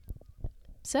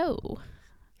So,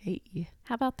 Hey.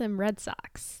 how about them Red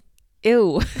Sox?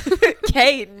 Ew.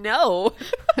 Okay, no.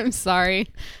 I'm sorry.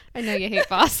 I know you hate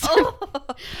Boston.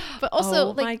 But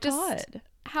also,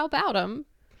 how about them?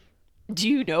 Do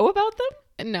you know about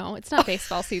them? No, it's not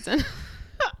baseball season.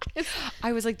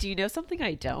 I was like, do you know something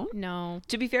I don't? No.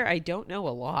 To be fair, I don't know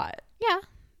a lot. Yeah.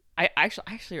 I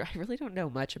really don't know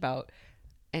much about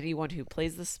anyone who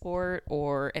plays the sport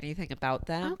or anything about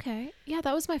them. Okay. Yeah,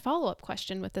 that was my follow-up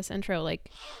question with this intro. Like,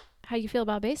 how you feel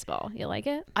about baseball? You like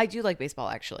it? I do like baseball,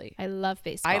 actually. I love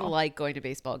baseball. I like going to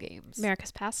baseball games.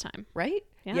 America's pastime. Right?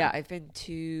 Yeah. I've been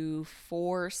to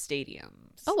 4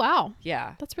 stadiums. Oh, wow.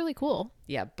 Yeah. That's really cool.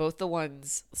 Yeah, both the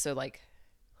ones. So, like,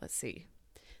 let's see.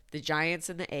 The Giants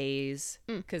and the A's,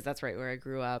 because that's right where I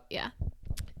grew up. Yeah.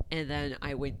 And then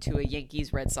I went to a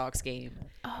Yankees-Red Sox game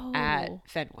at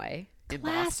Fenway in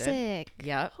Boston. Classic.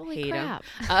 Yep. Holy hate 'em.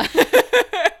 crap.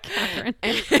 Catherine.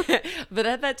 But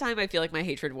at that time, I feel like my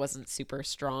hatred wasn't super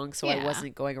strong, so I Yeah.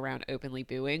 wasn't going around openly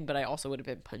booing, but I also would have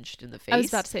been punched in the face. I was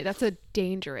about to say, that's a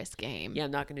dangerous game. Yeah,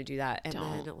 I'm not going to do that. And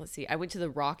then, let's see. I went to the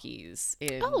Rockies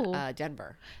in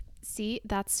Denver. See,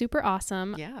 that's super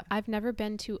awesome. Yeah. I've never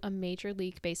been to a major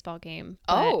league baseball game.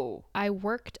 Oh. I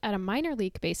worked at a minor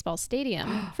league baseball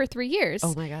stadium for 3 years.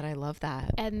 Oh my God, I love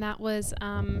that. And that was,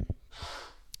 I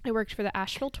worked for the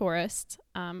Asheville Tourists.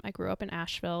 I grew up in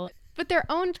Asheville, but they're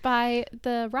owned by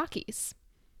the Rockies.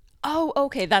 Oh,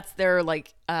 okay. That's their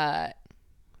like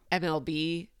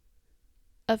MLB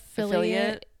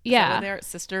affiliate. Is that what their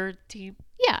sister team.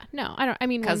 Yeah, no, I don't. I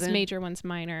mean, Cousin? one's major, one's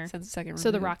minor. Second So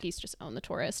the removed. Rockies just own the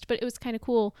Tourist, but it was kind of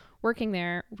cool working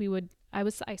there. I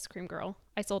was the ice cream girl.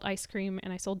 I sold ice cream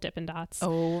and I sold Dippin' Dots.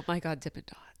 Oh my God, Dippin'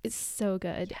 Dots. It's so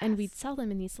good. And we'd sell them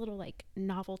in these little like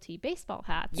novelty baseball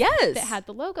hats. Yes. That had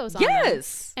the logos on them.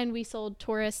 Yes. And we sold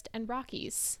Tourist and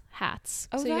Rockies hats.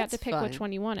 Oh, so you got to that's pick which fun.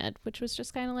 one you wanted, which was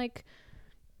just kind of like,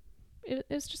 it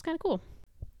was just kind of cool.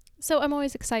 So I'm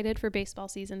always excited for baseball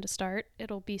season to start.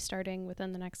 It'll be starting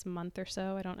within the next month or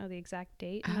so. I don't know the exact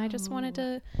date. And I just wanted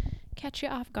to catch you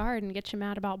off guard and get you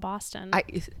mad about Boston.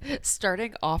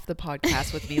 Starting off the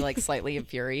podcast with me like slightly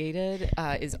infuriated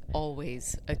is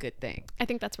always a good thing. I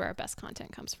think that's where our best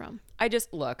content comes from. I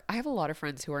have a lot of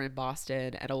friends who are in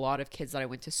Boston, and a lot of kids that I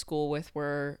went to school with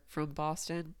were from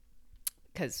Boston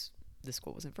because the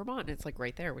school was in Vermont and it's like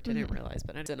right there, which I didn't realize.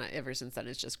 But ever since then,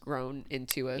 it's just grown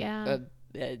into a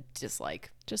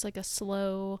dislike. Just like a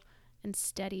slow and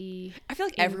steady. I feel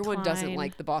like everyone doesn't incline.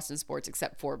 like the Boston sports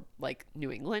except for like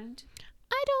New England.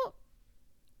 I don't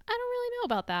really know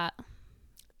about that.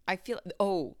 I feel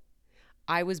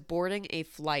I was boarding a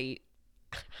flight.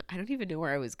 I don't even know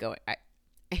where I was going.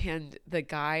 And the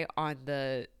guy on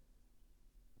the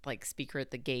like speaker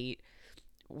at the gate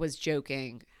was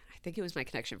joking. I think it was my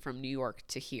connection from New York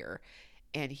to here.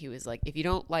 And he was like, if you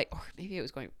don't like, or maybe it was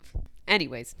going,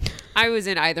 anyways, I was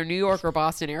in either New York or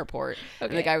Boston airport. Okay.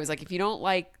 And the guy was like, if you don't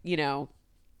like,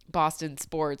 Boston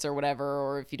sports or whatever,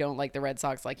 or if you don't like the Red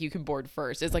Sox, like you can board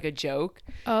first. It's like a joke.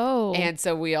 Oh. And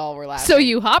so we all were laughing. So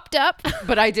you hopped up.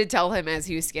 But I did tell him as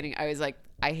he was skinning, I was like,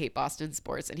 I hate Boston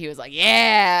sports. And he was like,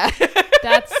 yeah.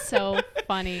 That's so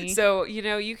funny. So,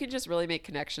 you can just really make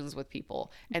connections with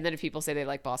people. And then if people say they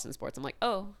like Boston sports, I'm like,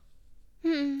 oh,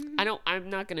 I'm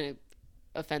not going to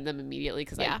offend them immediately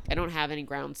because I don't have any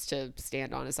grounds to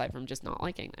stand on aside from just not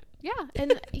liking them. Yeah.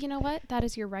 And you know what? That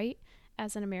is your right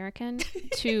as an American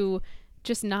to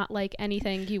just not like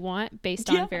anything you want based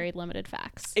on very limited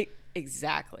facts.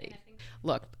 Exactly.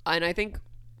 Look, and I think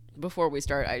before we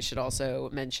start, I should also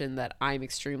mention that I'm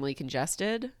extremely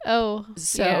congested. Oh,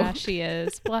 so yeah, she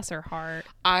is. Bless her heart.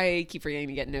 I keep forgetting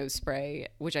to get nose spray,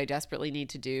 which I desperately need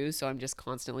to do. So I'm just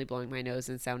constantly blowing my nose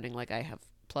and sounding like I have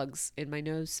plugs in my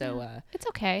nose. So it's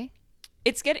okay.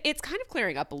 It's kind of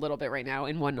clearing up a little bit right now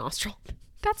in one nostril.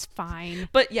 That's fine.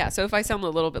 But yeah, so if I sound a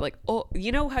little bit like, oh,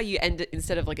 you know how you end it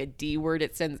instead of like a D word,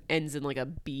 it ends in like a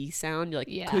B sound. You're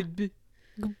like, could be,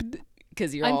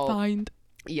 because you're all fine.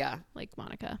 Yeah, like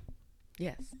Monica.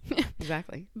 Yes,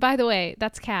 exactly. By the way,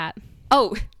 that's Kat.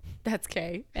 Oh, that's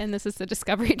Kay. And this is the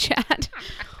Discovery Chat.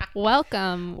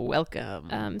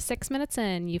 Welcome. 6 minutes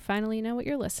in, you finally know what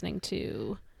you're listening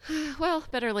to. Well,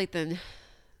 better late than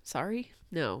sorry.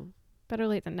 No, better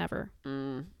late than never.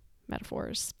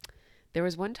 Metaphors. There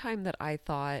was one time that I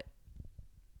thought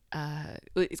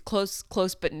it's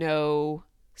close but no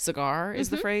cigar is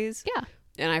the phrase. Yeah.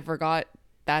 And I forgot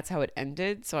that's how it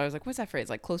ended. So I was like, what's that phrase?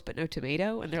 Like close but no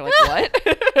tomato? And they're like,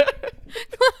 what?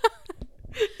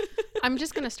 I'm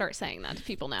just going to start saying that to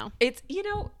people now. It's,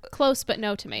 close but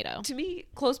no tomato. To me,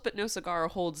 close but no cigar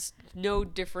holds no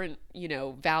different,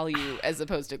 value as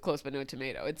opposed to close but no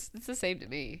tomato. It's the same to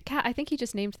me. Kat, I think you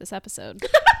just named this episode.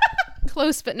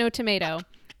 Close but no tomato.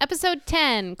 Episode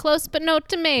 10, close but no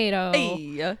tomato.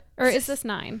 Hey. Or is this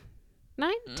 9?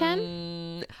 9?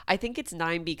 10? I think it's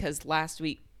 9 because last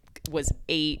week was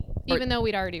 8. Even though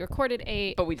we'd already recorded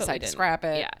 8. But we decided to didn't. scrap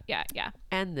it. Yeah.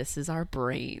 And this is our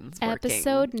brains working.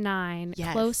 Episode 9,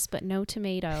 Yes. close but no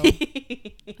tomato.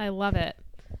 I love it.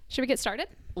 Should we get started?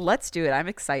 Let's do it. I'm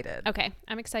excited. Okay,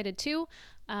 I'm excited too.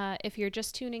 If you're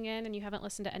just tuning in and you haven't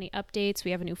listened to any updates,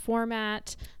 we have a new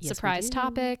format, Yes, we surprise do.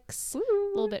 topics, Woo.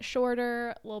 a little bit shorter,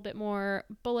 a little bit more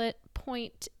bullet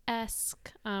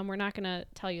point-esque. We're not going to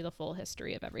tell you the full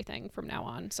history of everything from now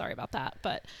on. Sorry about that,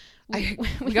 but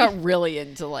We got really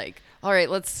into like, all right,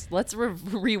 let's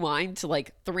rewind to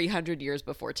like 300 years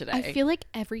before today. I feel like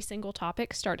every single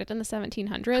topic started in the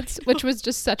 1700s, which was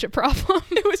just such a problem.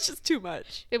 it was just too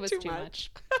much. It was too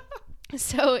much.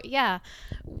 So yeah,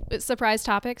 surprise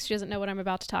topics. She doesn't know what I'm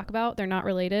about to talk about. They're not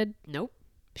related. Nope.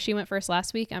 She went first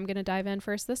last week. I'm going to dive in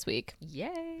first this week.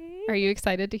 Yay. Are you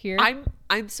excited to hear?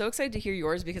 I'm so excited to hear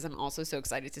yours because I'm also so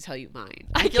excited to tell you mine.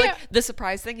 I I feel like can't- the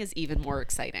surprise thing is even more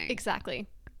exciting. Exactly.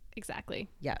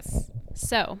 Yes.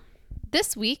 So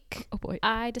this week, Oh boy.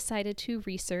 I decided to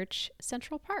research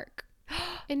Central Park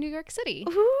in New York City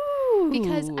Ooh.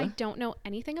 because I don't know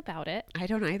anything about it. I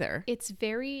don't either.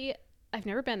 I've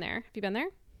never been there. Have you been there?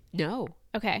 No.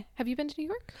 Okay. Have you been to New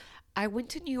York? I went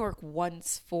to New York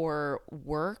once for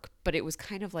work, but it was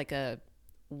kind of like a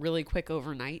really quick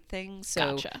overnight thing.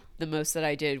 So Gotcha. the most that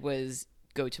I did was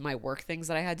go to my work things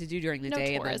that I had to do during the No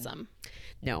day. tourism.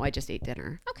 No, I just ate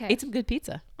dinner. Okay. Ate some good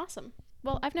pizza. Awesome.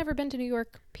 Well, I've never been to New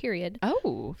York, period.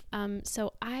 Oh.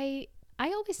 So I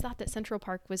always thought that Central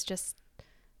Park was just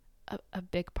a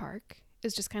big park. It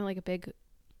was just kind of like a big.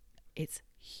 It's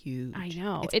huge. I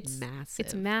know. It's massive.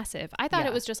 It's massive. I thought Yeah.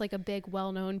 it was just like a big,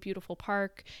 well-known, beautiful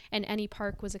park, and any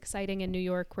park was exciting in New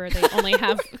York where they only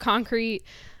have concrete.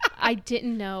 I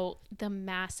didn't know the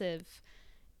massive,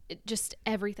 just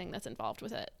everything that's involved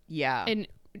with it. Yeah. And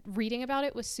reading about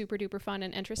it was super duper fun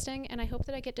and interesting. And I hope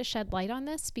that I get to shed light on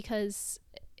this because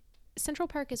Central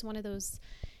Park is one of those,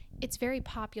 it's very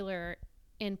popular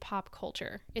in pop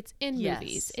culture. It's in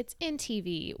movies. It's in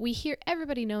TV.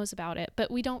 Everybody knows about it, but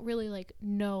we don't really like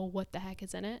know what the heck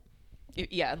is in it.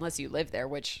 Yeah, unless you live there,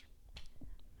 which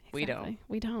we don't.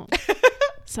 We don't.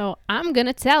 So I'm going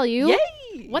to tell you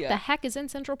Yay! what the heck is in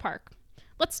Central Park.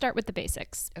 Let's start with the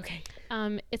basics. Okay.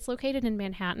 It's located in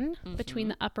Manhattan between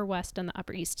the Upper West and the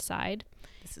Upper East Side.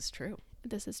 This is true.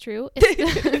 This is true.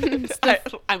 It's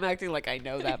I'm acting like I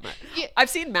know that much. Yeah. I've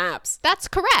seen maps. That's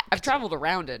correct. I've traveled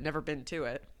around it, never been to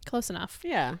it. Close enough.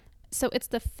 Yeah. So it's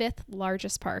the 5th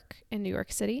largest park in New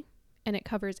York City, and it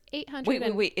covers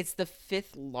 800. Wait. It's the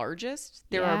 5th largest?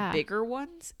 There Yeah. are bigger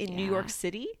ones in New Yeah. York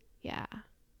City? Yeah.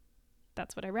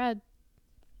 That's what I read.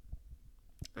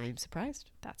 I'm surprised.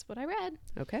 That's what I read.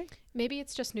 Okay. Maybe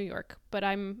it's just New York, but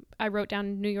I wrote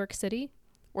down New York City.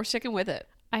 We're sticking with it.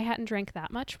 I hadn't drank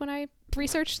that much when I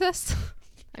researched this.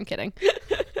 I'm kidding.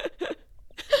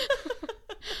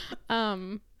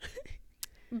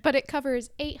 But it covers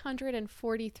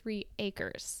 843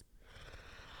 acres.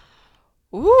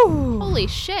 Ooh. Holy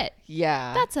shit.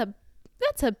 Yeah. That's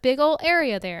a big old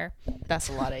area there. That's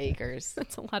a lot of acres.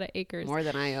 That's a lot of acres. More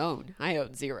than I own. I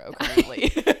own 0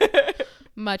 currently.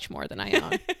 Much more than I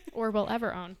own or will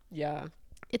ever own. Yeah.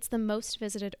 It's the most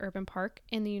visited urban park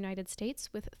in the United States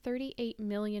with 38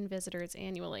 million visitors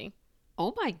annually.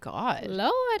 Oh my God.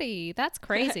 Lordy, that's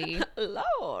crazy.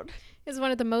 Lord. It's one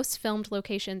of the most filmed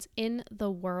locations in the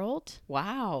world.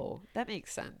 Wow. That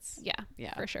makes sense.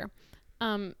 Yeah, for sure.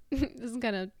 This is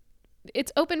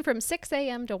it's open from 6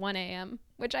 a.m. to 1 a.m.,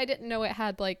 which I didn't know it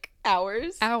had like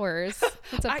Hours.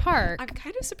 It's a park. I'm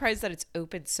kind of surprised that it's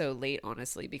open so late,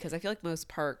 honestly, because I feel like most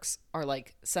parks are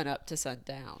like sun up to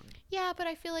sundown. Yeah, but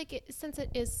I feel like since it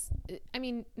is, I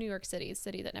mean, New York City is a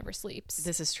city that never sleeps.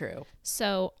 This is true.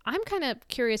 So I'm kind of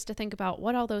curious to think about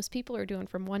what all those people are doing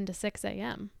from 1 to 6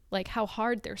 a.m. Like how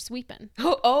hard they're sweeping.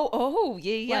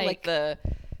 Yeah. Like the.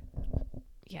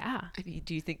 Yeah. I mean,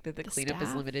 do you think that the cleanup is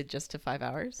staff? limited just to 5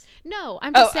 hours? No,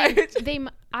 I'm just Oh, saying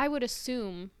I would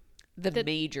assume The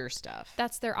major stuff.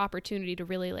 that's their opportunity to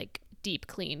really like deep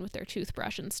clean with their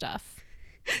toothbrush and stuff.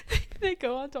 They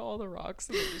go onto all the rocks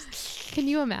and they just. Can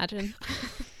you imagine?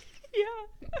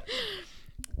 Yeah.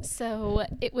 So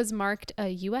it was marked a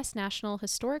U.S. National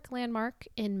Historic Landmark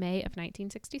in May of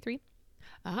 1963.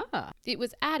 Ah. It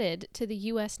was added to the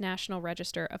U.S. National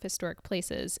Register of Historic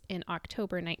Places in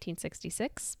October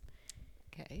 1966.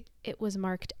 Okay. It was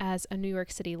marked as a New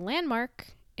York City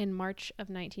landmark in March of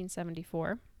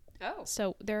 1974. Oh.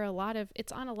 So there are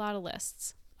it's on a lot of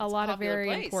lists, a It's a lot of popular very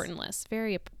place. important lists,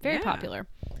 very Yeah. popular.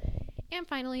 And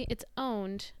finally, it's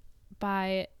owned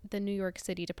by the New York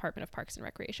City Department of Parks and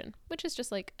Recreation, which is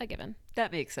just like a given.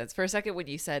 That makes sense. For a second, when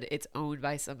you said it's owned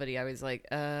by somebody, I was like,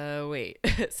 wait,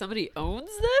 somebody owns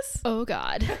this? Oh,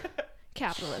 God.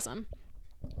 Capitalism.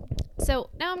 So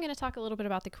now I'm going to talk a little bit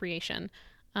about the creation.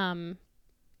 In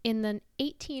the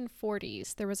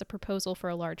 1840s, there was a proposal for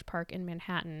a large park in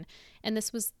Manhattan, and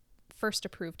this was first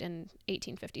approved in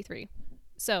 1853.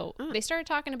 So they started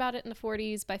talking about it in the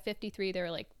 40s. By 53, they were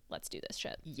like, let's do this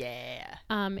shit. Yeah.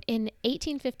 In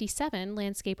 1857,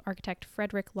 landscape architect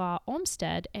Frederick Law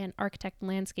Olmsted and architect and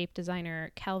landscape designer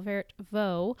Calvert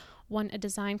Vaux won a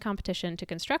design competition to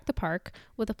construct the park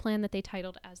with a plan that they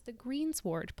titled as the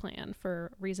Greensward Plan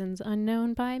for reasons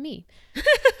unknown by me.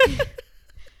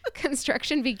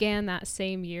 Construction began that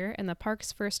same year, and the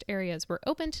park's first areas were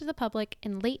opened to the public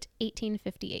in late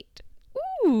 1858.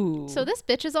 Ooh. So this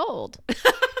bitch is old.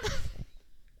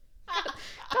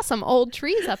 Got some old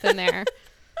trees up in there.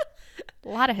 A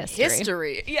lot of history.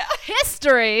 History. Yeah.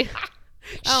 History.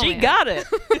 Oh, She man. got it.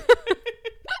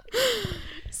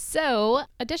 So,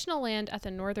 additional land at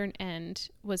the northern end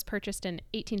was purchased in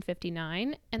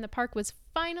 1859, and the park was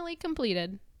finally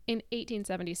completed in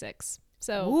 1876.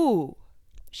 So, Ooh.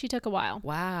 she took a while.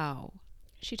 Wow.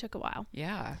 She took a while.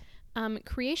 Yeah.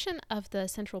 Creation of the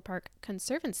Central Park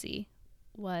Conservancy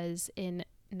was in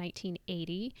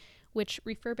 1980, which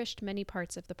refurbished many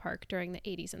parts of the park during the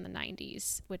 80s and the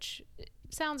 90s, which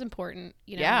sounds important.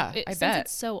 You know, Yeah, I since bet.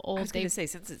 it's so old, I was going to say,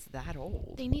 since it's that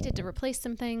old. they needed to replace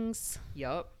some things,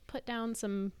 Yup. put down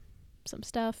some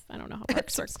stuff. I don't know how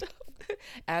parks work.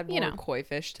 Add You more know. koi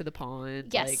fish to the pond.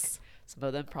 Yes. Like, some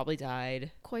of them probably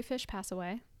died. Koi fish pass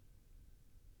away.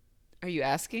 Are you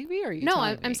asking me or are you No,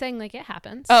 telling I'm me? saying like it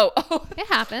happens. Oh. It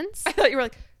happens. I thought you were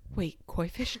like, wait, koi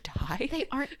fish died? They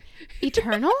aren't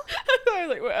eternal? I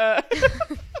was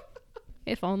like,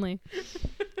 If only.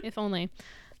 If only.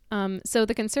 So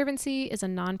the Conservancy is a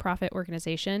nonprofit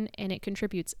organization, and it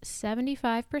contributes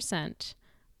 75%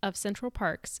 of Central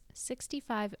Park's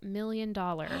 $65 million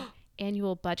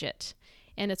annual budget,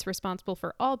 and it's responsible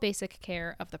for all basic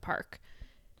care of the park.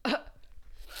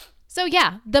 So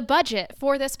yeah, the budget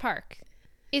for this park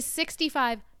is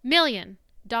 $65 million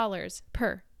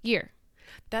per year.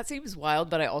 That seems wild,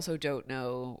 but I also don't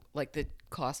know like the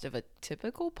cost of a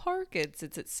typical park. And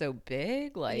since it's so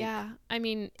big, like Yeah, I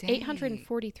mean, dang.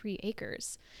 843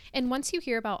 acres. And once you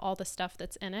hear about all the stuff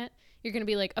that's in it, you're going to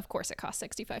be like, of course it costs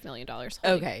 $65 million.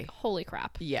 Okay. Holy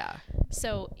crap. yeah.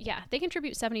 So yeah, they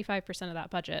contribute 75% of that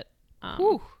budget.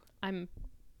 Whew. I'm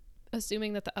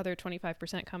assuming that the other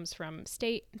 25% comes from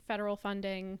state and federal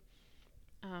funding,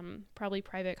 probably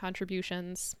private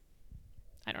contributions.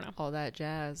 I don't know. All that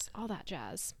jazz. All that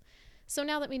jazz. So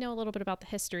now that we know a little bit about the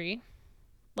history,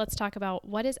 let's talk about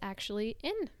what is actually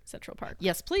in Central Park.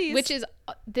 Yes, please. Which is,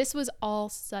 this was all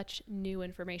such new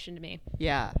information to me.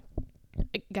 yeah.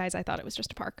 Guys, I thought it was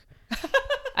just a park.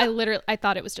 I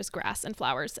thought it was just grass and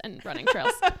flowers and running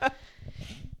trails.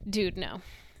 Dude, no.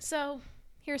 So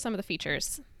here are some of the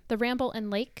features. The Ramble and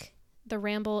Lake. The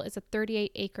Ramble is a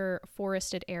 38-acre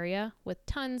forested area with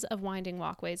tons of winding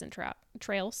walkways and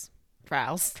trails.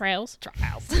 Trials.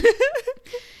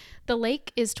 The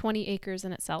lake is 20 acres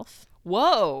in itself.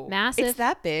 Whoa. Massive. It's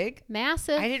that big?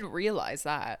 Massive. I didn't realize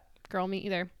that. Girl, me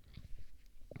either.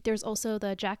 There's also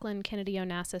the Jacqueline Kennedy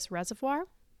Onassis Reservoir.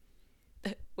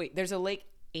 Wait, there's a lake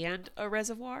and a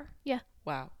reservoir? Yeah.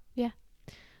 Wow. Yeah.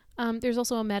 There's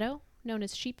also a meadow known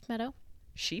as Sheep Meadow.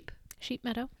 Sheep? Sheep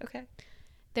Meadow. Okay.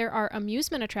 There are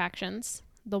amusement attractions,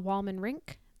 the Wallman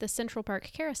Rink, the Central Park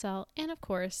Carousel, and of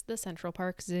course, the Central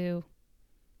Park Zoo.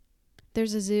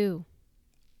 There's a zoo.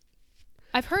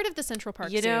 I've heard of the Central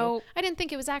Park You Zoo. know- I didn't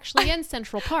think it was actually in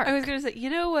Central Park. I was going to say, you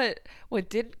know what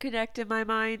didn't connect in my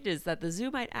mind is that the zoo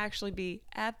might actually be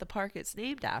at the park it's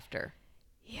named after.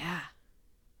 Yeah.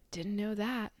 Didn't know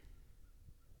that.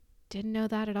 Didn't know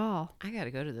that at all. I got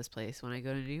to go to this place when I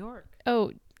go to New York.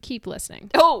 Oh, keep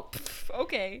listening. Oh,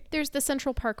 okay. There's the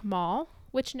Central Park Mall,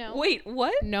 which Wait,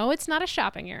 what? no, it's not a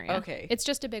shopping area. Okay. It's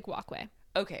just a big walkway.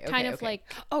 Okay, Kind of okay.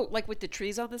 like- Oh, like with the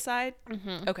trees on the side?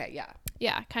 Mm-hmm. Okay, yeah.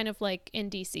 Yeah, kind of like in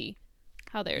DC,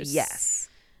 how there's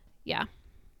yeah,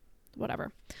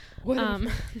 whatever.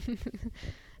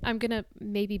 I'm gonna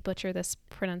maybe butcher this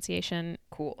pronunciation.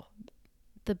 Cool.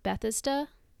 The Bethesda.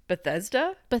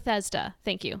 Bethesda?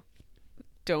 Thank you.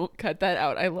 Don't cut that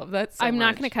out. I love that so I'm not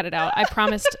much. gonna cut it out. I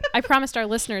promised. I promised our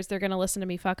listeners they're gonna listen to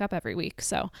me fuck up every week.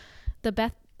 So, the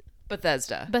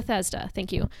Bethesda. Bethesda.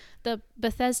 Thank you. The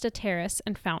Bethesda Terrace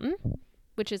and Fountain,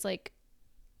 which is like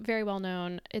very well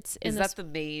known. It's in Is this. that the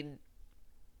main?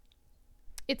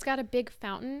 It's got a big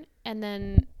fountain, and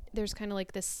then there's kind of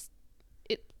like this.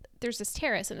 there's this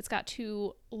terrace and it's got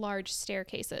two large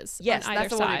staircases Yes, on either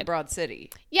that's the side. one in Broad City.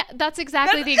 Yeah, that's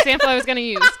exactly the example I was going to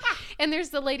use. And there's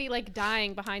the lady like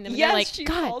dying behind them. And they're like, she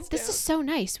God, falls this down. is so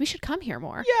nice. We should come here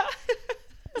more. Yeah.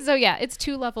 So yeah, it's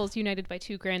 2 levels united by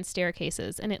 2 grand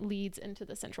staircases, and it leads into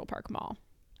the Central Park Mall.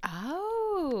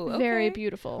 Oh, okay. Very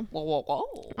beautiful. Whoa, whoa,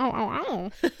 whoa.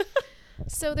 Oh.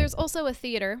 So there's also a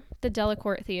theater, the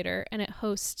Delacorte Theater, and it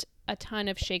hosts a ton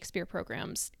of Shakespeare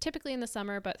programs, typically in the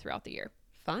summer, but throughout the year.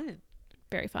 Fun.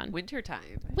 Very fun.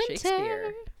 Wintertime. Winter.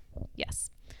 Shakespeare.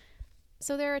 Yes.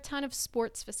 So there are a ton of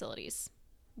sports facilities,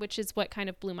 which is what kind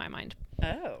of blew my mind.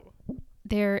 Oh.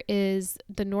 There is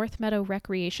the North Meadow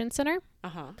Recreation Center.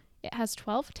 Uh-huh. It has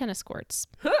 12 tennis courts,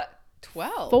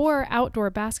 12. 4 outdoor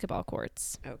basketball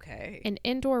courts, Okay. an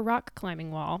indoor rock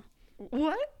climbing wall,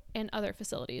 What? and other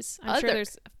facilities. I'm sure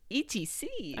there's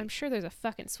ETC. a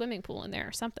fucking swimming pool in there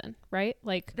or something, right?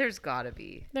 Like There's gotta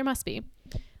be. there must be.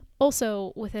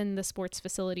 Also within the sports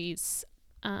facilities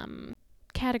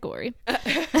category,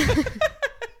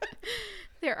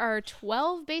 there are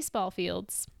 12 baseball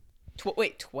fields.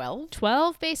 Wait, 12?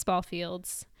 12 baseball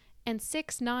fields and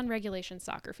 6 non-regulation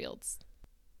soccer fields.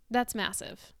 That's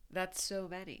massive. That's so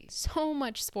many. So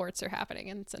much sports are happening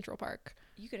in Central Park.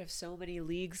 You could have so many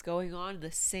leagues going on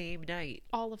the same night.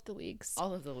 All of the leagues.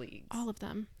 All of the leagues. All of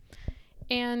them.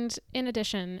 And in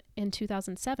addition, in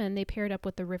 2007, they paired up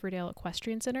with the Riverdale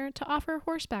Equestrian Center to offer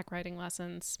horseback riding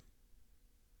lessons.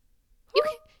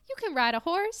 You can ride a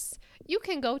horse. You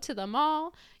can go to the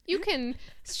mall. You can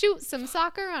shoot some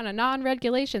soccer on a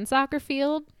non-regulation soccer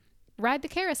field. Ride the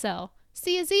carousel.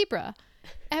 See a zebra.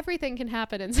 Everything can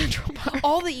happen in Central Park.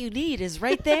 All that you need is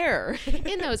right there.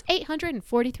 In those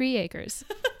 843 acres.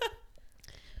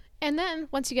 And then,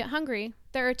 once you get hungry,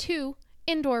 there are 2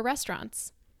 indoor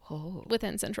restaurants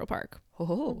within Central Park.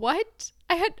 Oh. What?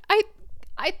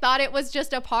 I thought it was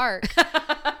just a park.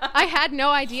 I had no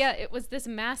idea it was this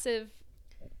massive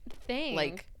thing.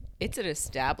 Like, it's an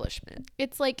establishment.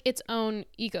 It's like its own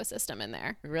ecosystem in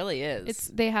there. It really is.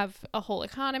 They have a whole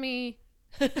economy.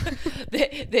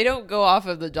 they don't go off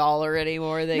of the dollar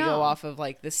anymore. They No. go off of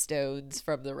like the stones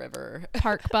from the river.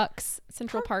 Park bucks,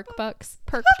 Central Park bucks,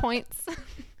 perk points.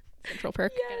 Central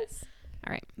Perk. Yes.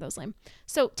 All right, those lame.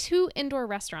 So 2 indoor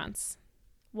restaurants.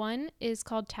 One is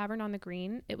called Tavern on the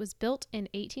Green. It was built in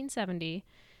 1870,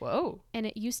 Whoa. and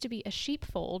it used to be a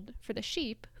sheepfold for the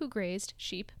sheep who grazed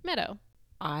Sheep Meadow.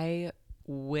 I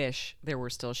wish there were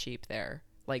still sheep there.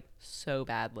 Like, so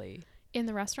badly. In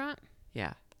the restaurant?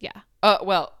 Yeah. Yeah.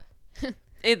 Well,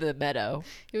 in the meadow.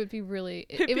 It would be really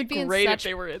It'd it would be great in if such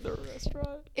they were in the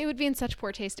restaurant. it would be in such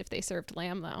poor taste if they served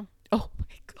lamb though. Oh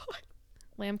my god.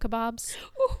 Lamb kebabs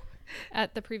Ooh.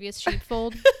 at the previous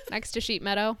sheepfold next to Sheep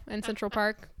Meadow in Central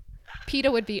Park.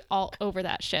 PETA would be all over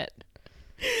that shit.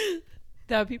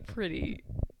 That'd be pretty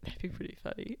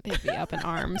funny. They'd be up in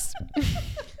arms.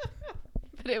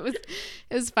 But it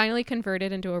was finally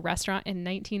converted into a restaurant in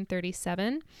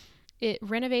 1937. It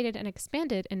renovated and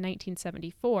expanded in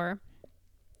 1974.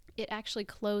 It actually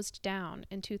closed down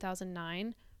in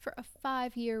 2009 for a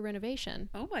 5-year renovation.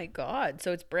 Oh my god.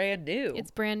 So it's brand new.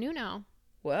 It's brand new now.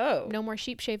 Whoa. No more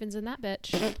sheep shavings in that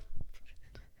bitch.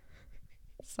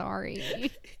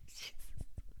 Sorry.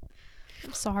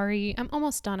 I'm sorry. I'm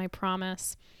almost done, I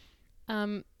promise.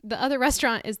 The other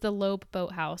restaurant is the Loeb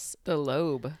Boathouse. The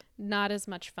Loeb. Not as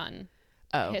much fun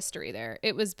history there.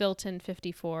 It was built in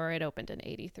 54. It opened in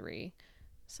 83.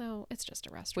 So it's just a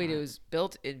restaurant. Wait, it was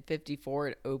built in 54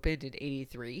 and opened in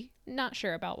 83? Not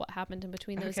sure about what happened in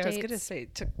between those Okay, I was dates. going to say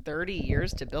it took 30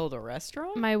 years to build a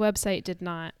restaurant? My website did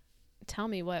not tell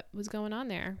me what was going on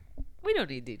there. We don't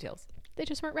need details. They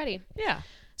just weren't ready. Yeah.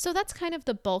 So that's kind of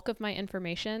the bulk of my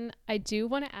information. I do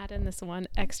want to add in this one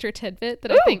extra tidbit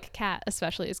that I think Kat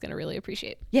especially is going to really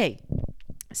appreciate. Yay.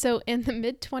 So in the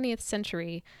mid 20th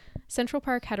century, Central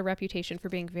Park had a reputation for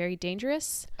being very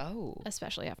dangerous,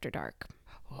 especially after dark.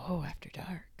 Oh, after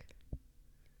dark.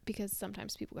 Because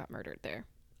sometimes people got murdered there.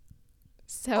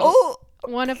 So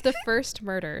one of the first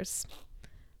murders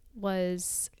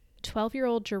was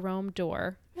 12-year-old Jerome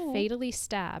Dorr fatally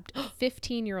stabbed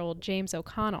 15-year-old James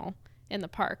O'Connell in the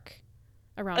park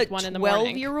around 1 in the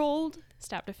morning. 12-year-old?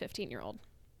 Stabbed a 15-year-old.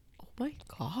 Oh my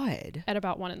god. At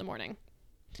about 1 in the morning.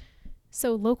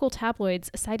 So local tabloids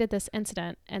cited this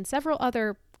incident and several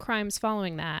other crimes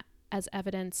following that as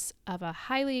evidence of a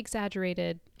highly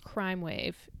exaggerated crime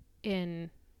wave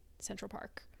in Central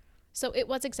Park. So it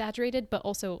was exaggerated, but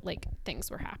also like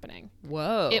things were happening.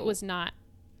 Whoa. It was not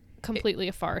completely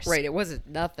a farce. Right, it wasn't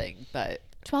nothing, but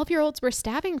 12-year-olds were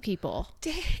stabbing people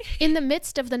in the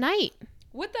midst of the night.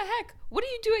 What the heck? What are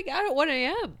you doing out at 1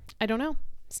 a.m.? I don't know.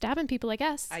 Stabbing people, I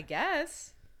guess. I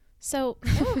guess. So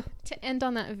to end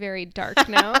on that very dark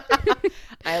note,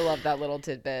 I love that little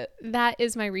tidbit. that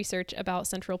is my research about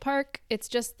Central Park. It's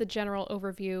just the general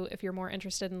overview. If you're more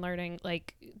interested in learning,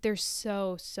 like there's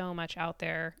so much out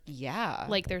there. Yeah.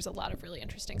 Like there's a lot of really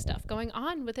interesting stuff going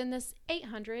on within this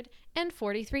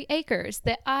 843 acres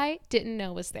that I didn't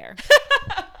know was there.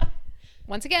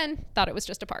 Once again, thought it was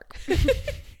just a park.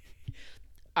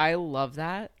 I love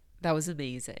that. That was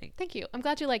amazing. Thank you. I'm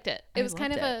glad you liked it. It I was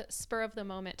kind of loved a spur of the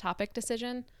moment topic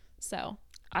decision. So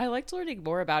I liked learning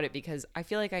more about it because I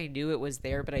feel like I knew it was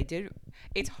there, but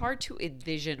it's hard to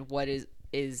envision what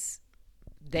is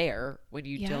there when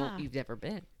you've never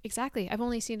been. exactly. I've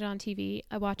only seen it on TV.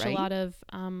 I watch Right? a lot of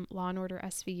Law and Order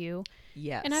SVU.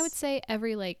 Yes. And I would say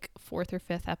every like 4th or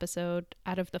 5th episode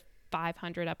out of the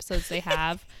 500 episodes they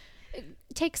have it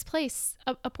takes place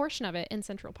a portion of it in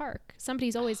Central Park.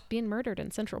 Somebody's always being murdered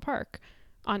in Central Park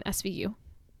on SVU.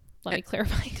 Let me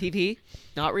clarify. TV,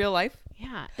 not real life.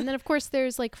 Yeah. And then of course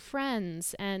there's like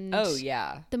Friends and Oh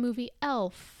yeah. the movie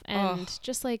Elf and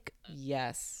just like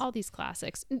Yes. all these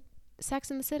classics. Sex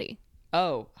in the City.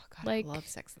 Oh God, Like- I love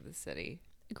Sex in the City.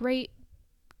 Great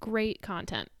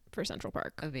content for Central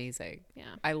Park. Amazing.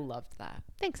 Yeah. I loved that.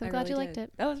 Thanks. I'm I glad you really liked did.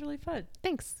 it. That was really fun.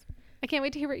 Thanks. I can't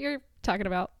wait to hear what you're talking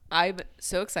about. I'm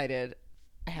so excited.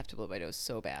 I have to blow my nose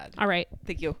so bad. All right.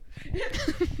 Thank you.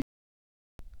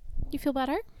 You feel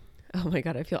better? Oh my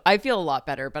God, I feel a lot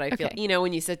better, but I feel, Okay.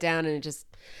 when you sit down and it just,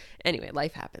 anyway,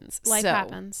 life happens. Life So,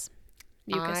 happens.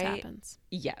 Mucus I- happens.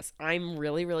 Yes, I'm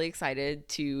really, really excited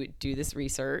to do this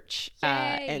research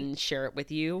Yay. and share it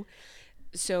with you.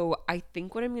 So I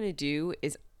think what I'm going to do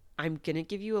is I'm going to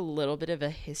give you a little bit of a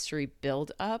history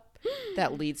build up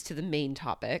that leads to the main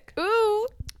topic Ooh.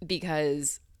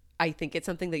 because I think it's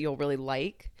something that you'll really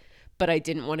like, but I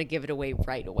didn't want to give it away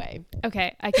right away.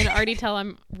 Okay. I can already tell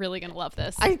I'm really going to love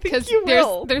this. I think 'cause you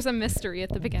will. There's a mystery at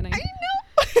the beginning. I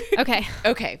know. Okay.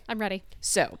 Okay. I'm ready.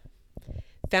 So,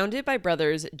 founded by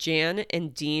brothers Jan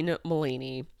and Dean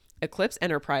Mulaney, Eclipse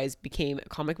Enterprise became a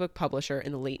comic book publisher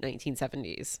in the late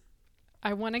 1970s.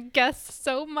 I want to guess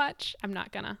so much. I'm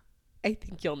not going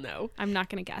You'll know.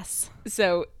 to guess.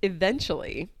 So,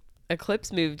 eventually,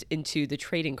 Eclipse moved into the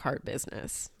trading card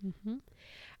business.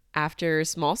 After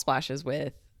small splashes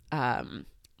with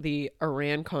the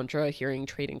Iran-Contra hearing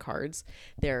trading cards,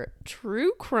 their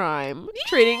true crime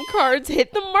trading cards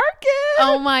hit the market.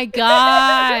 Oh my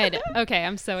God. Okay.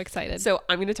 I'm so excited. So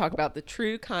I'm going to talk about the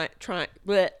true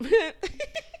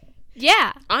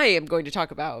Yeah. I am going to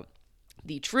talk about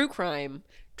the true crime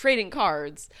trading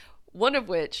cards, one of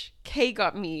which Kay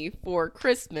got me for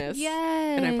Christmas.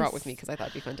 Yes. And I brought with me because I thought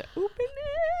it'd be fun to open it.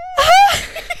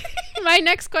 My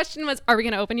next question was, are we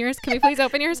going to open yours? Can we please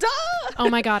open yours? Duh! Oh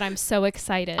my God. I'm so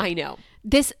excited. I know.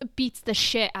 This beats the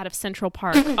shit out of Central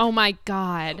Park. Oh my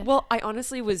God. Well, I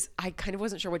honestly I kind of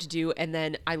wasn't sure what to do. And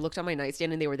then I looked on my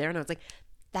nightstand and they were there and I was like,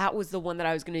 that was the one that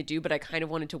I was going to do, but I kind of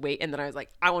wanted to wait. And then I was like,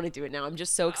 I want to do it now. I'm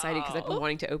just so excited because I've been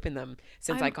wanting to open them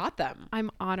since I got them.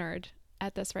 I'm honored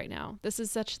at this right now. This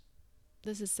is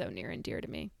so near and dear to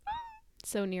me.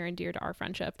 So near and dear to our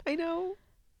friendship. I know.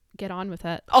 Get on with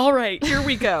it. All right, here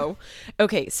we go.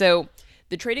 Okay, so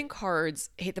the trading cards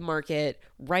hit the market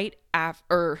right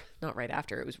after, not right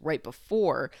after, it was right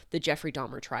before the Jeffrey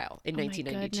Dahmer trial in Oh my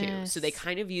 1992. So they goodness.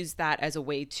 kind of used that as a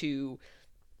way to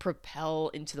propel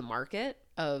into the market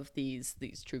of these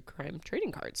true crime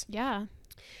trading cards. Yeah.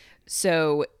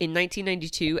 So in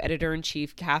 1992,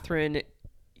 editor-in-chief Catherine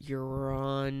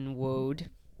Euronwode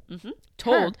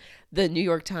told the New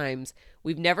York Times,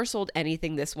 "We've never sold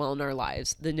anything this well in our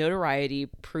lives. The notoriety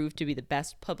proved to be the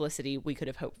best publicity we could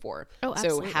have hoped for." Oh, so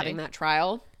absolutely. having that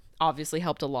trial obviously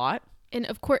helped a lot. And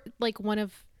of course, like one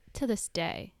of, to this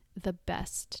day, the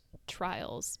best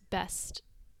trials,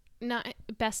 not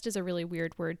best is a really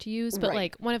weird word to use, but Right.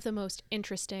 like one of the most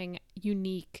interesting,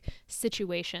 unique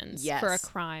situations for a Yes.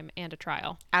 crime and a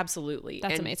trial. Absolutely.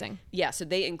 That's And amazing. yeah, so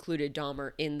they included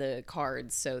Dahmer in the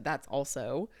cards, so that's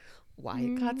also why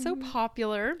it got so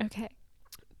popular. Okay.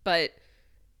 But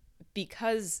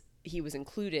because he was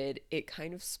included, it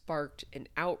kind of sparked an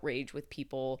outrage with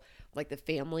people, like the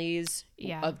families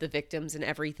Yeah. of the victims and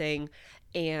everything.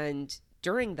 And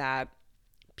during that,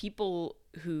 people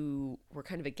who were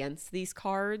kind of against these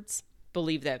cards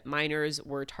believed that minors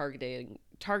were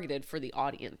targeted for the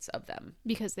audience of them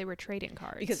Because they were trading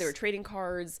cards. because they were trading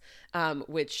cards,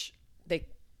 which they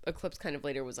Eclipse kind of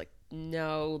later was like,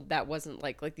 no, that wasn't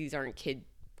like these aren't kid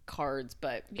cards,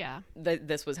 but Yeah.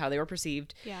 this was how they were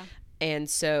perceived. Yeah. And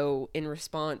so in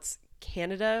response,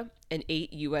 Canada and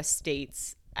 8 US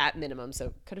states at minimum,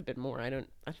 so could have been more, I don't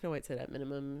know why it said at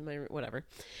minimum, whatever,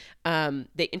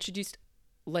 they introduced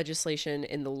legislation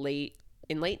in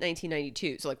in late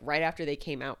 1992, so like right after they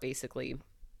came out, basically,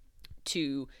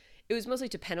 it was mostly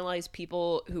to penalize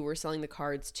people who were selling the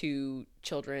cards to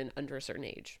children under a certain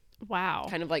age. Wow.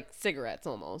 Kind of like cigarettes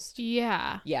almost.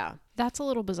 Yeah. Yeah. That's a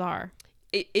little bizarre.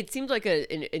 It seemed like an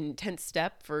intense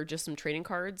step for just some trading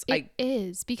cards. It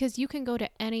is, because you can go to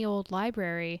any old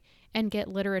library and get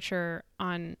literature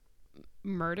on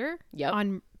murder,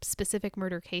 on specific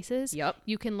murder cases. Yep.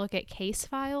 You can look at case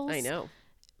files. I know.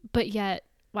 But yet,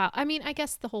 wow. I mean, I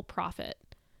guess the whole profit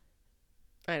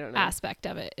I don't know. aspect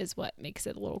of it is what makes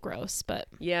it a little gross, but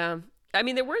yeah. I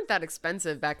mean, they weren't that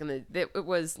expensive back in it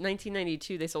was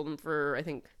 1992. They sold them for, I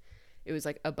think it was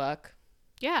like $1.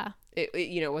 yeah.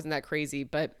 It wasn't that crazy,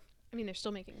 but I mean, they're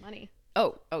still making money.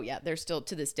 oh yeah, they're still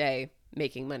to this day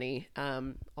making money.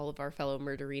 All of our fellow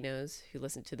murderinos who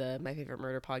listen to the My Favorite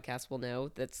Murder podcast will know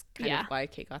that's kind of why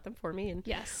Kate got them for me and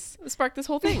Yes. sparked this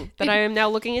whole thing that I am now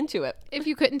looking into it. If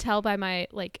you couldn't tell by my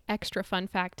like extra fun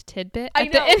fact tidbit I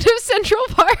at the know. end of Central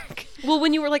Park. Well,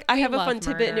 when you were like, I We have a love fun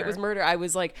tidbit and it was murder, I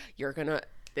was like,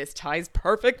 this ties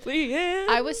perfectly in.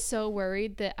 I was so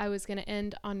worried that I was going to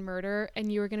end on murder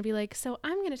and you were going to be like, so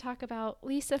I'm going to talk about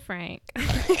Lisa Frank.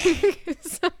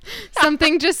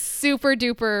 Something just super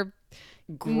duper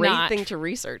great thing to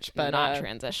research, but not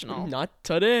transitional. Not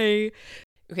today.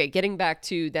 Okay, getting back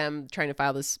to them trying to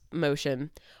file this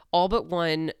motion, all but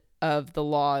one of the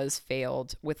laws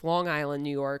failed, with Long Island,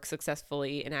 New York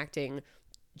successfully enacting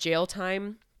jail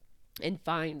time and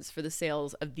fines for the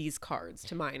sales of these cards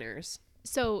to minors.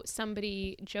 So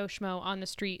somebody, Joe Schmo on the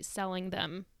street selling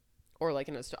them. Or like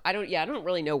in a store. I don't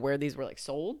really know where these were like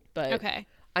sold, but okay.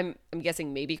 I'm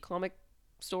guessing maybe comic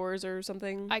stores or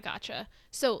something. I gotcha.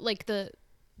 So like the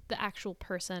actual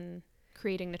person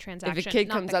creating the transaction. If a kid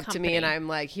not comes the up to me and company. I'm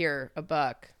like, here,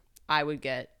 $1, I would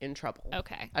get in trouble.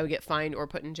 Okay. I would get fined or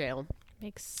put in jail.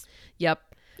 Makes Yep.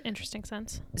 interesting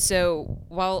sense. So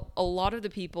while a lot of the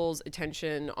people's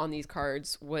attention on these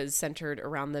cards was centered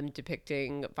around them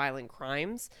depicting violent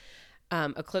crimes,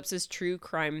 Eclipse's true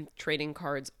crime trading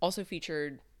cards also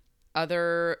featured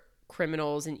other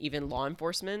criminals and even law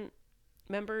enforcement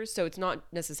members. So it's not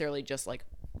necessarily just like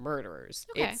murderers.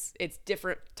 Okay. It's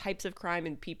different types of crime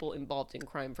and people involved in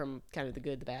crime, from kind of the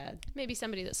good, the bad. Maybe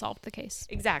somebody that solved the case.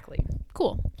 Exactly.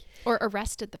 Cool. Or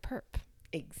arrested the perp.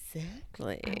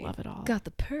 Exactly. I love it all. Got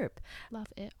the perp. Love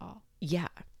it all. Yeah.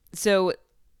 So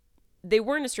they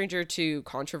weren't a stranger to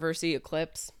controversy.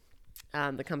 Eclipse,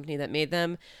 the company that made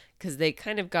them, because they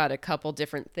kind of got a couple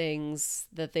different things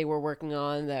that they were working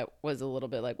on that was a little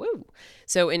bit like, woo.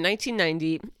 So in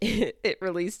 1990, it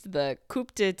released the Coup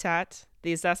d'etat,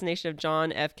 the assassination of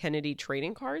John F. Kennedy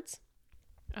trading cards.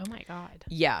 Oh my God.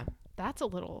 Yeah. That's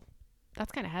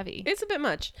kind of heavy. It's a bit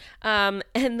much. And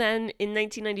then in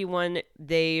 1991,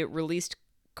 they released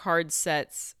card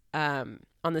sets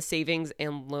on the savings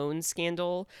and loan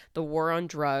scandal, the war on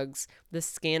drugs, the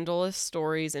scandalous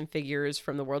stories and figures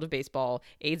from the world of baseball,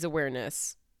 AIDS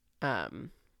awareness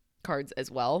cards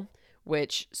as well,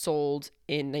 which sold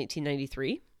in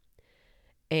 1993.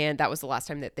 And that was the last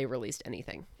time that they released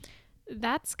anything.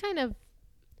 That's kind of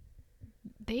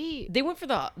they went for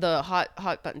the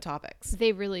hot button topics.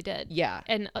 They really did. Yeah.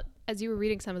 And as you were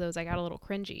reading some of those, I got a little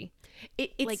cringy.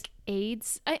 It's like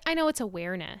AIDS. I know it's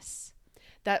awareness.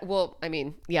 I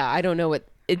mean, yeah, I don't know what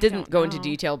it didn't go into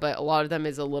detail, but a lot of them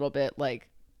is a little bit like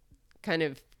kind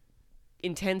of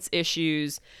intense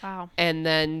issues. Wow. And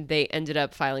then they ended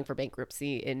up filing for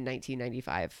bankruptcy in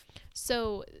 1995.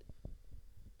 So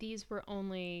these were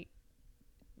only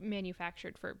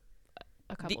manufactured for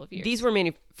a couple of years. These were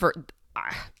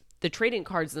the trading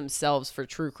cards themselves for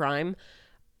true crime.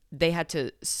 They had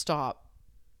to stop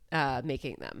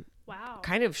making them. Wow.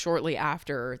 Kind of shortly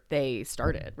after they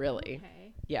started, really.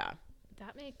 Okay. Yeah.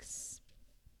 That makes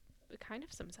kind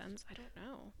of some sense. I don't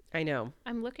know. I know.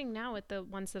 I'm looking now at the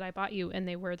ones that I bought you, and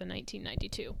they were the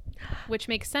 1992, which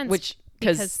makes sense.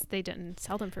 Because they didn't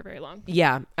sell them for very long.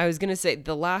 Yeah. I was going to say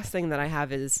the last thing that I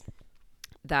have is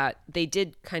that they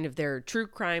did kind of their True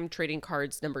Crime Trading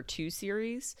Cards #2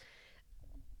 series,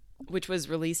 which was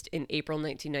released in April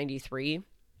 1993.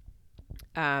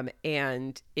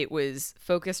 And it was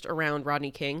focused around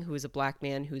Rodney King, who was a black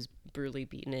man who was brutally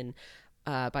beaten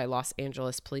by Los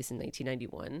Angeles police in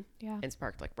 1991. Yeah. And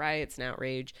sparked like riots and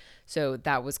outrage. So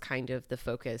that was kind of the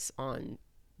focus on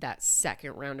that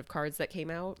second round of cards that came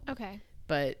out. Okay.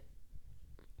 But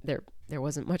there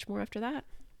wasn't much more after that.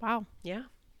 Wow. Yeah.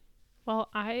 Well,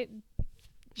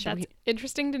 that's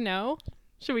interesting to know.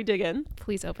 Should we dig in?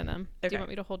 Please open them. Okay. Do you want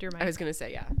me to hold your mic? I was going to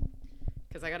say, yeah.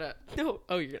 Because I got to... No.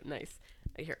 Oh, you're nice.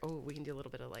 I hear... Oh, we can do a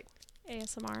little bit of like...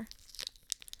 ASMR.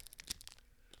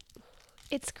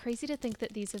 It's crazy to think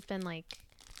that these have been like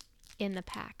in the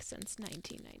pack since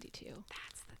 1992.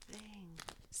 That's the thing.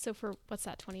 So for, what's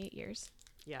that, 28 years?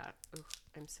 Yeah. Ooh,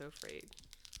 I'm so afraid.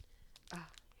 Ah,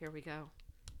 here we go.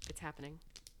 It's happening.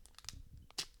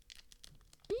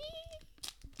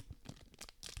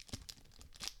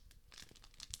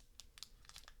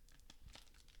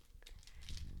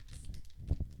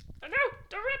 Oh no!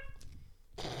 Don't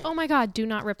rip! Oh my God, do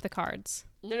not rip the cards.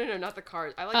 No, not the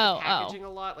card. I like Oh, the packaging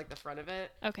a lot, like the front of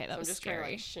it. Okay, that So was I'm just scary. trying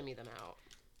to like shimmy them out.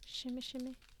 Shimmy,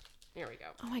 shimmy. Here we go.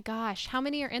 Oh my gosh, how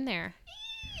many are in there?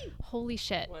 Holy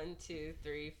shit. 1, 2,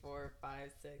 3, 4,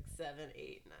 5, 6, 7,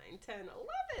 8, 9, 10,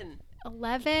 11.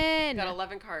 11. Got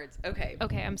 11 cards. Okay.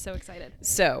 Okay, I'm so excited.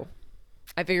 So,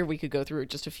 I figured we could go through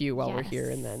just a few while we're here,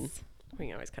 and then Yes. we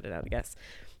can always cut it out, I guess.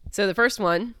 So the first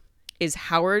one is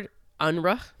Howard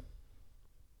Unruh.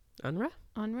 Unruh?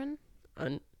 Unrun?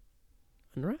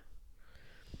 Unruh?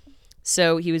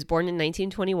 So he was born in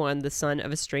 1921, the son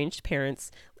of estranged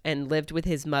parents, and lived with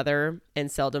his mother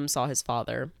and seldom saw his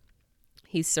father.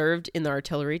 He served in the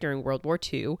artillery during World War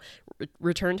II,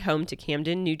 returned home to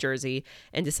Camden, New Jersey,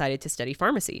 and decided to study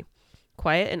pharmacy.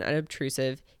 Quiet and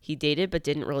unobtrusive, he dated but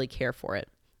didn't really care for it.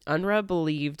 Unruh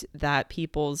believed that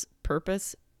people's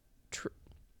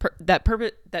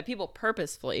that people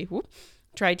purposefully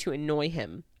tried to annoy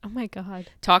him, Oh my God.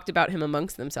 talked about him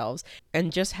amongst themselves,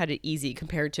 and just had it easy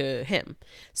compared to him.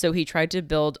 So he tried to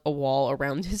build a wall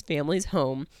around his family's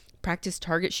home, practiced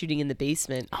target shooting in the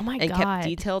basement, Oh my and God. kept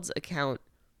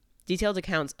detailed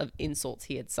accounts of insults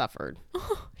he had suffered.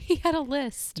 He had a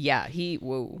list. Yeah,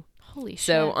 whoa. Holy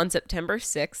So shit. on September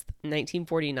 6th,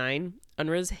 1949,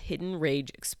 Unruh's hidden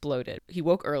rage exploded. He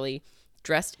woke early,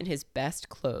 dressed in his best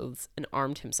clothes, and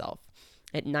armed himself.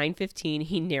 At 9:15,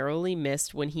 he narrowly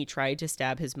missed when he tried to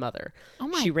stab his mother. Oh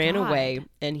my She ran God. away,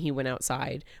 and he went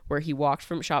outside, where he walked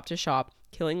from shop to shop,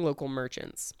 killing local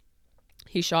merchants.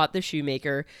 He shot the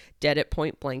shoemaker dead at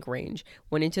point blank range,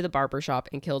 went into the barber shop,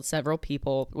 and killed several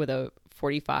people with a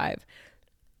 .45?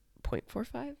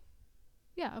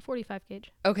 Yeah, a 45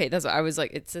 gauge. Okay, that's what I was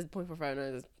like. It says .45,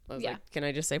 and I was Yeah. like, can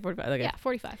I just say 45? Okay. Yeah,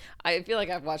 45. I feel like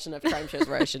I've watched enough crime shows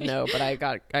where I should know, but I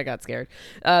got scared.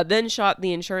 Then shot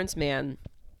the insurance man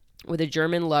with a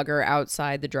German lugger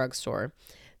outside the drugstore.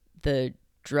 The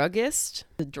druggist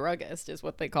is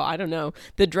what they call. I don't know.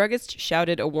 The druggist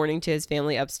shouted a warning to his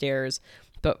family upstairs,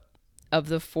 but of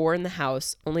the 4 in the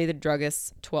house, only the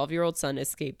druggist's 12-year-old son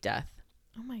escaped death.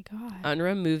 Oh my God.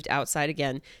 Unruh moved outside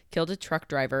again, killed a truck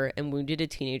driver, and wounded a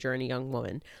teenager and a young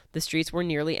woman. The streets were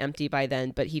nearly empty by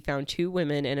then, but he found 2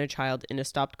 women and a child in a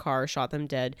stopped car, shot them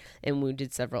dead, and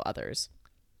wounded several others.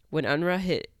 When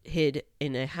Unruh hid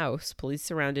in a house, police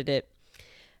surrounded it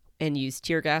and used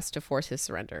tear gas to force his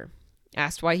surrender.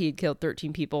 Asked why he had killed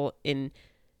 13 people in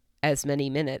as many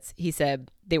minutes, he said,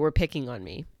 "They were picking on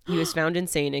me." He was found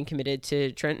insane and committed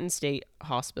to Trenton State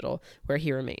Hospital, where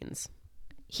he remains.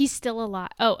 He's still alive.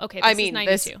 Oh, okay. I This mean,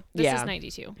 is 92. This yeah. is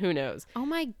 92. Who knows? Oh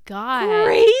my God.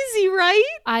 Crazy, right?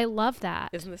 I love that.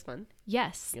 Isn't this fun?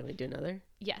 Yes. You want to do another?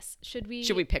 Yes. Should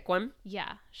we pick one?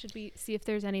 Yeah. Should we see if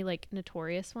there's any like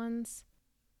notorious ones?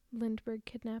 Lindbergh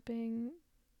kidnapping.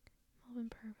 Melvin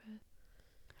Purvis.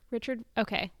 Richard.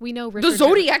 Okay. We know Richard. The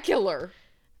Zodiac Killer.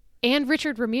 And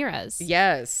Richard Ramirez.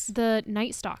 Yes. The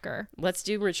Night Stalker. Let's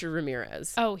do Richard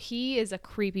Ramirez. Oh, he is a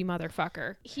creepy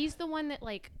motherfucker. He's the one that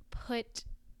like put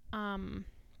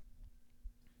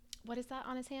what is that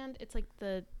on his hand? It's like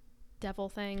the devil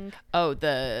thing. Oh,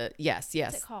 yes.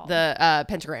 What's it called? The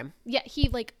pentagram. Yeah, he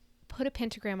like put a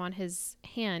pentagram on his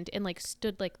hand and like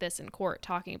stood like this in court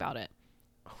talking about it.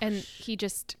 And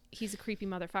he's a creepy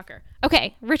motherfucker.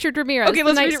 Okay, Richard Ramirez. Okay, the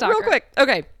let's Night read it Stalker. real quick.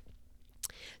 Okay.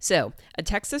 So, a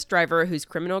Texas driver whose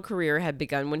criminal career had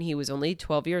begun when he was only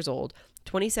 12 years old,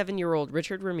 27-year-old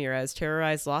Richard Ramirez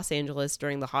terrorized Los Angeles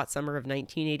during the hot summer of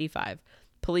 1985.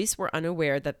 Police were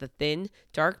unaware that the thin,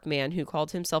 dark man who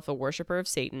called himself a worshiper of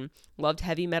Satan, loved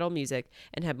heavy metal music,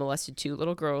 and had molested 2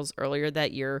 little girls earlier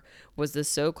that year was the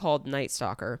so-called Night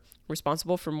Stalker,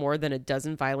 responsible for more than a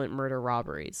dozen violent murder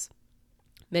robberies.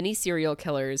 Many serial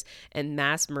killers and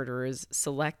mass murderers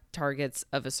select targets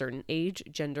of a certain age,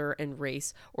 gender, and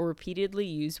race, or repeatedly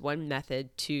use one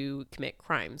method to commit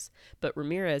crimes. But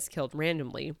Ramirez killed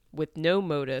randomly, with no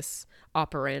modus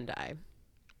operandi.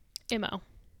 Immo.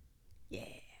 Yeah.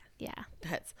 Yeah.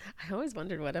 I always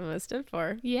wondered what Emma stood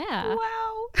for. Yeah.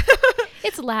 Wow.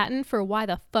 It's Latin for why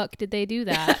the fuck did they do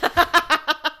that?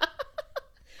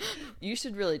 You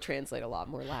should really translate a lot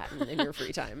more Latin in your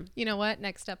free time. You know what?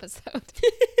 Next episode.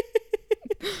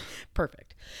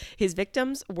 Perfect. His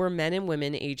victims were men and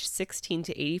women aged 16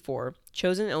 to 84,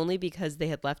 chosen only because they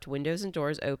had left windows and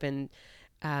doors open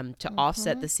to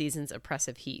offset the season's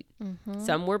oppressive heat.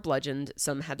 Some were bludgeoned,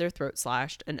 some had their throats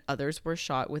slashed, and others were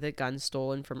shot with a gun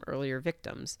stolen from earlier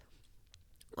victims.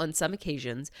 On some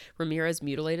occasions, Ramirez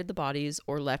mutilated the bodies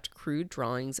or left crude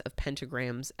drawings of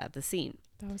pentagrams at the scene.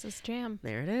 That was his jam.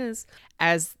 There it is.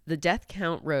 As the death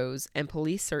count rose and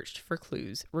police searched for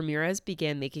clues, Ramirez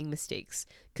began making mistakes.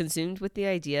 Consumed with the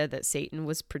idea that Satan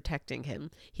was protecting him,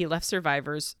 he left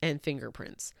survivors and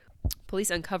fingerprints. Police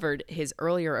uncovered his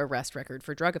earlier arrest record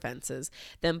for drug offenses,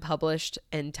 then published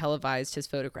and televised his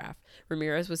photograph.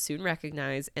 Ramirez was soon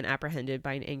recognized and apprehended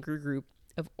by an angry group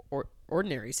of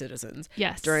ordinary citizens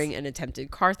during an attempted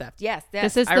car theft. Yes,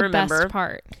 this is the best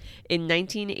part. In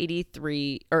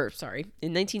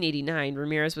 1989,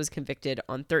 Ramirez was convicted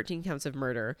on 13 counts of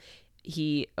murder.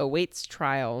 He awaits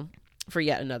trial for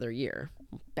yet another year,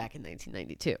 back in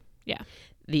 1992. Yeah.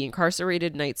 The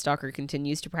incarcerated Night Stalker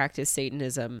continues to practice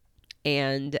Satanism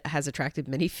and has attracted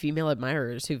many female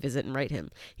admirers who visit and write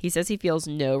him. He says he feels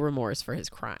no remorse for his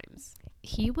crimes.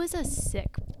 He was a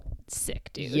sick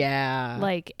dude. Yeah.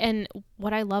 Like, and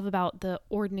what I love about the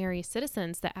ordinary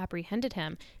citizens that apprehended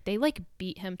him, they like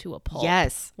beat him to a pulp.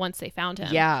 Yes. Once they found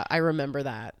him. Yeah, I remember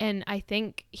that. And I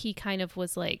think he kind of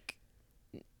was like,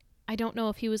 I don't know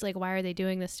if he was like, why are they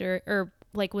doing this, or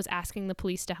like was asking the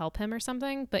police to help him or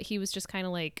something, but he was just kind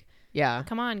of like, yeah,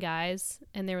 come on guys.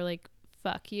 And they were like,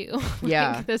 fuck you.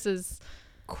 Yeah. Like, this is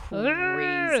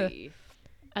crazy.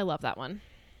 I love that one.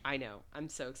 I know. I'm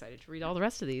so excited to read all the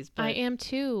rest of these. But I am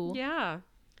too. Yeah.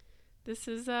 This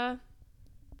is the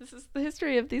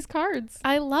history of these cards.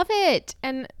 I love it.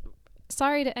 And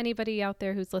sorry to anybody out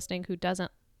there who's listening who doesn't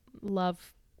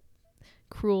love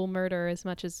cruel murder as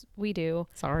much as we do.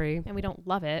 Sorry. And we don't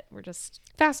love it. We're just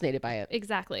fascinated by it.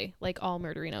 Exactly. Like all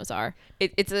murderinos are.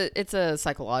 It's a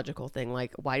psychological thing.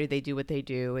 Like, why do they do what they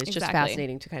do? It's just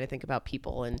fascinating to kind of think about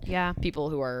people and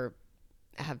people who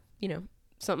have,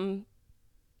 something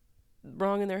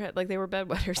wrong in their head, like they were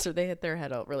bedwetters, or they hit their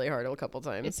head out really hard a couple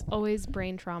times. It's always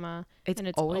brain trauma, and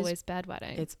it's always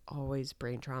bedwetting. It's always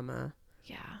brain trauma.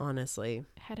 Yeah, honestly,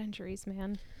 head injuries,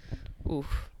 man.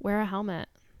 Oof. Wear a helmet.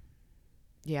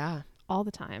 Yeah, all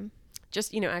the time.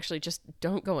 Just actually, just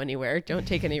don't go anywhere. Don't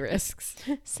take any risks.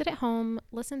 Sit at home,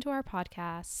 listen to our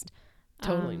podcast.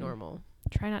 Totally normal.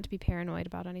 Try not to be paranoid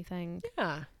about anything.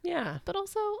 Yeah. But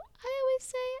also, I always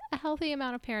say a healthy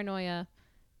amount of paranoia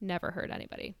never hurt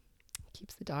anybody.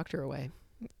 Keeps the doctor away.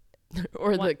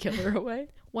 Or the killer away.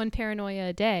 One paranoia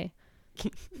a day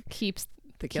keeps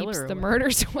the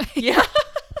murders away. Yeah.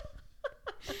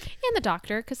 And the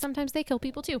doctor, because sometimes they kill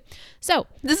people too. So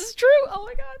this is true. Oh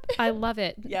my God. I love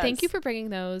it. Yes. Thank you for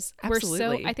bringing those.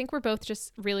 Absolutely. I think we're both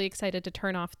just really excited to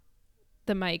turn off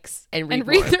the mics and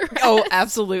read the rest. Oh,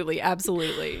 absolutely.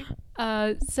 Absolutely.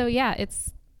 So yeah,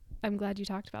 I'm glad you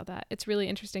talked about that. It's really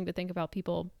interesting to think about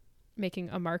people making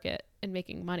a market and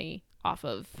making money off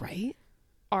of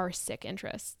our sick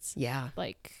interests. Yeah.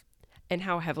 Like, and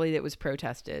how heavily that was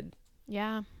protested.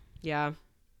 Yeah. Yeah.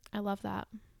 I love that.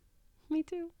 Me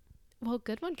too. Well,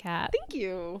 good one, Kat. Thank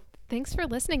you. Thanks for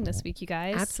listening this week, you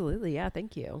guys. Absolutely. Yeah.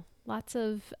 Thank you. Lots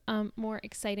of more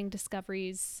exciting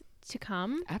discoveries to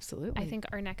come. Absolutely. I think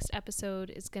our next episode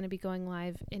is going to be going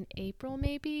live in April,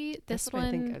 maybe. That's what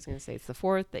I think I was going to say. It's the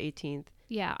 4th, the 18th.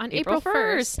 Yeah, on April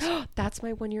 1st. That's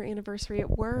my 1-year anniversary at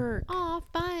work. Oh,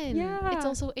 fun. Yeah. It's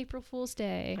also April Fool's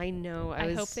Day. I know.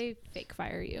 I hope they fake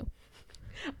fire you.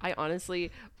 I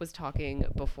honestly was talking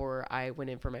before I went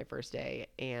in for my first day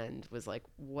and was like,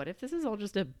 what if this is all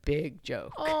just a big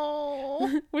joke?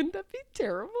 Oh. Wouldn't that be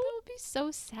terrible? That would be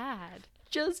so sad.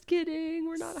 Just kidding.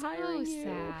 We're not hiring you.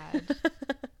 So sad.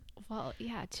 Well,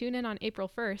 yeah, tune in on April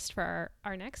 1st for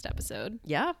our next episode.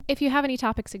 Yeah. If you have any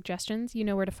topic suggestions, you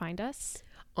know where to find us.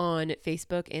 On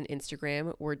Facebook and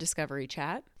Instagram, we're Discovery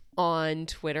Chat. On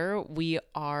Twitter, we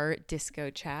are Disco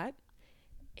Chat.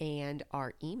 And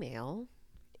our email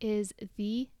is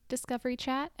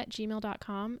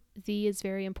thediscoverychat@gmail.com. The is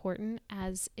very important,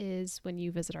 as is when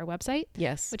you visit our website.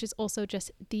 Yes. Which is also just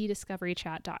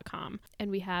thediscoverychat.com. And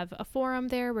we have a forum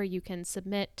there where you can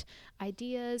submit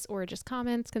ideas or just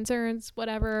comments, concerns,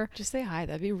 whatever. Just say hi.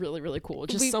 That'd be really, really cool.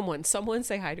 Just someone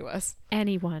say hi to us.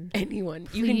 Anyone.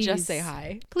 Please. You can just say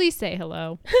hi. Please say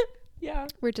hello. Yeah.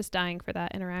 We're just dying for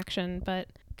that interaction, but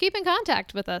keep in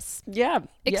contact with us. Yeah.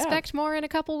 Expect more in a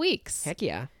couple weeks. Heck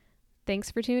yeah.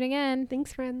 Thanks for tuning in.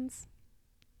 Thanks, friends.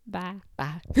 Bye.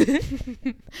 Bye.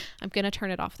 I'm going to turn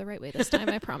it off the right way this time,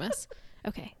 I promise.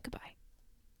 Okay, goodbye.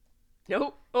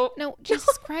 Nope. Oh. No,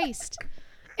 Jesus Christ.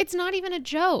 It's not even a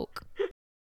joke.